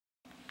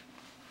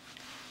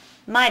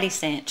Mighty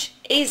cinch.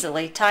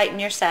 Easily tighten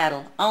your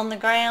saddle on the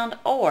ground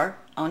or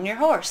on your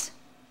horse.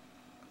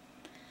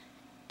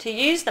 To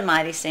use the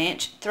mighty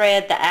cinch,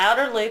 thread the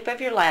outer loop of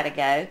your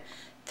latigo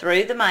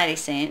through the mighty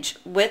cinch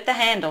with the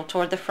handle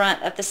toward the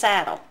front of the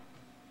saddle.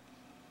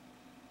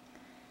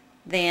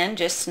 Then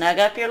just snug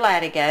up your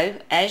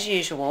latigo as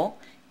usual,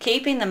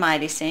 keeping the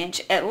mighty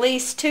cinch at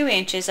least 2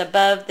 inches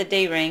above the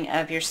D-ring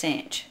of your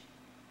cinch.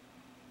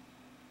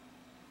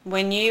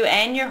 When you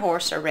and your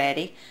horse are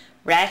ready,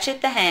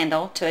 ratchet the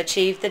handle to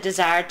achieve the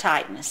desired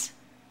tightness.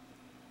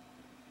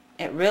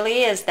 It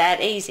really is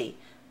that easy.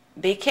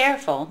 Be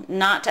careful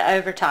not to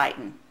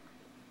over-tighten.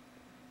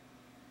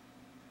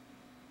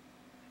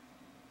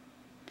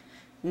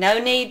 No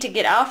need to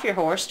get off your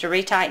horse to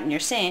retighten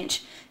your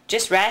cinch.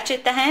 Just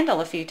ratchet the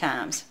handle a few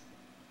times.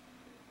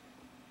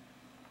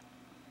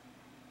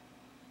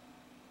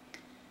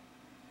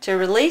 To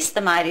release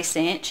the mighty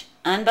cinch,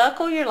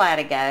 unbuckle your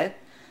latigo,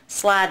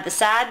 slide the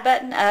side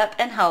button up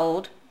and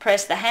hold,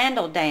 press the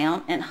handle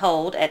down and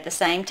hold at the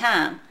same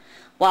time.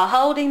 While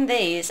holding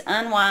these,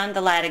 unwind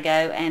the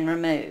latigo and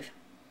remove.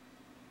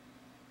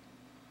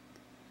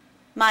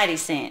 Mighty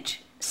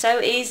cinch.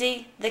 So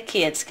easy, the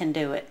kids can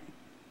do it.